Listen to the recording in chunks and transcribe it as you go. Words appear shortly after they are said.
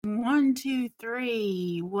One, two,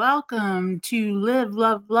 three. Welcome to Live,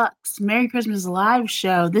 Love, Lux Merry Christmas live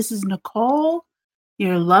show. This is Nicole,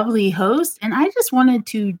 your lovely host, and I just wanted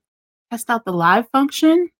to test out the live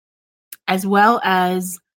function as well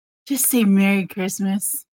as just say Merry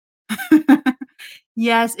Christmas.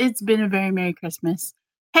 Yes, it's been a very Merry Christmas.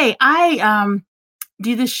 Hey, I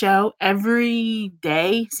do the show every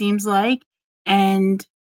day, seems like, and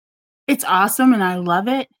it's awesome and I love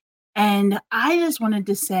it. And I just wanted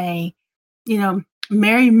to say,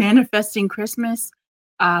 Merry Manifesting Christmas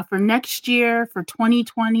for next year, for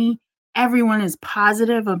 2020. Everyone is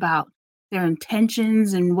positive about their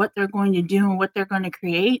intentions and what they're going to do and what they're going to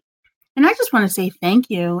create. And I just want to say thank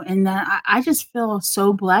you. And that I just feel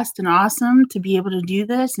so blessed and awesome to be able to do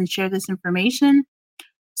this and share this information.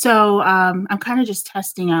 So I'm kind of just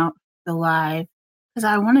testing out the live because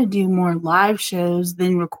I want to do more live shows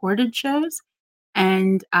than recorded shows.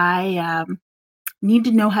 And I need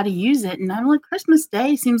to know how to use it. And I'm like, Christmas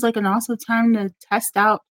Day seems like an awesome time to test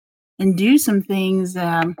out and do some things.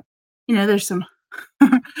 There's some,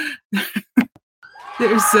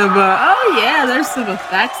 there's some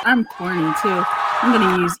effects. I'm corny too. I'm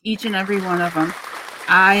going to use each and every one of them.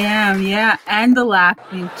 I am, yeah. And the laugh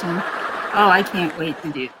function. Oh, I can't wait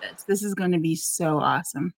to do this. This is going to be so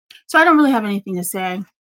awesome. So I don't really have anything to say.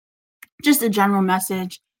 Just a general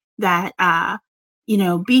message that,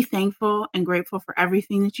 be thankful and grateful for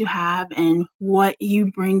everything that you have and what you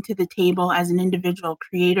bring to the table as an individual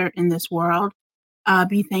creator in this world.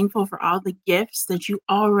 Be thankful for all the gifts that you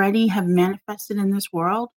already have manifested in this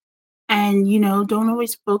world. And, don't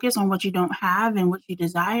always focus on what you don't have and what you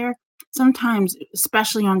desire. Sometimes,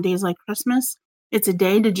 especially on days like Christmas, it's a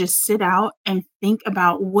day to just sit out and think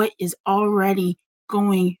about what is already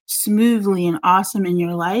going smoothly and awesome in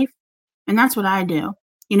your life. And that's what I do.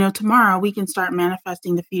 Tomorrow we can start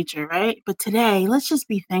manifesting the future, right? But today, let's just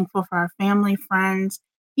be thankful for our family, friends,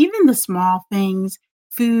 even the small things,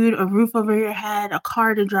 food, a roof over your head, a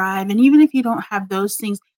car to drive. And even if you don't have those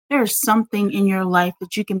things, there's something in your life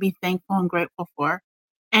that you can be thankful and grateful for.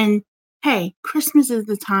 And hey, Christmas is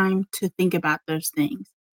the time to think about those things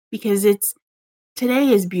because today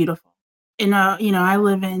is beautiful. And, I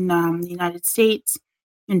live in the United States,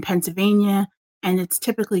 in Pennsylvania, and it's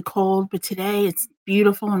typically cold, but today it's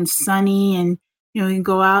beautiful and sunny. And, you can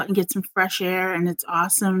go out and get some fresh air and it's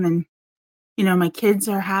awesome. And, my kids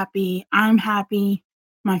are happy. I'm happy.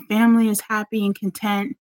 My family is happy and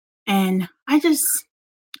content. And I'm just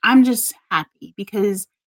happy because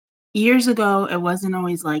years ago, it wasn't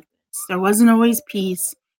always like this. There wasn't always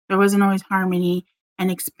peace. There wasn't always harmony. And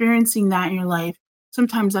experiencing that in your life,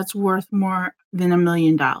 sometimes that's worth more than $1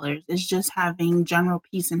 million. It's just having general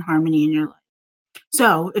peace and harmony in your life.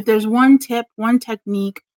 So if there's one tip, one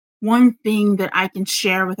technique, one thing that I can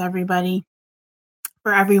share with everybody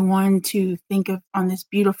for everyone to think of on this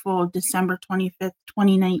beautiful December 25th,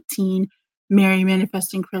 2019, Merry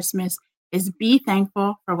Manifesting Christmas is be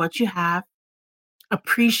thankful for what you have.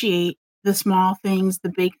 Appreciate the small things, the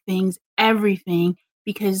big things, everything,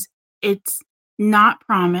 because it's not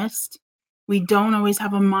promised. We don't always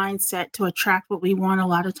have a mindset to attract what we want. A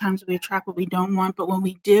lot of times we attract what we don't want, but when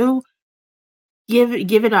we do, give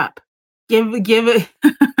it up. Give it give it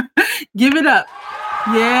up.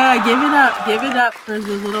 Yeah, give it up. Give it up for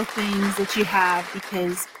the little things that you have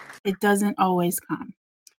because it doesn't always come.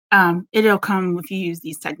 It'll come if you use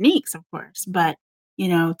these techniques, of course, but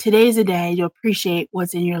today's a day to appreciate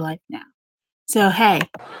what's in your life now. So, hey,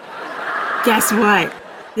 guess what?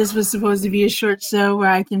 This was supposed to be a short show where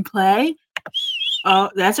I can play. Oh,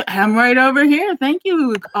 I'm right over here. Thank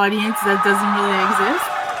you, audience. That doesn't really exist.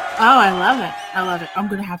 Oh, I love it. I love it. I'm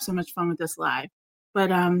going to have so much fun with this live.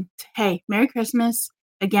 But hey, Merry Christmas.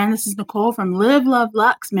 Again, this is Nicole from Live, Love,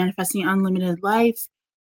 Lux, Manifesting Unlimited Life.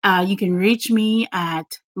 You can reach me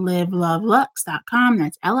at livelovelux.com.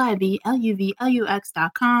 That's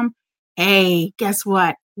LIVLUVLUX.com. Hey, guess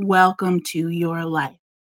what? Welcome to your life.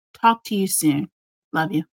 Talk to you soon.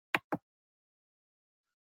 Love you.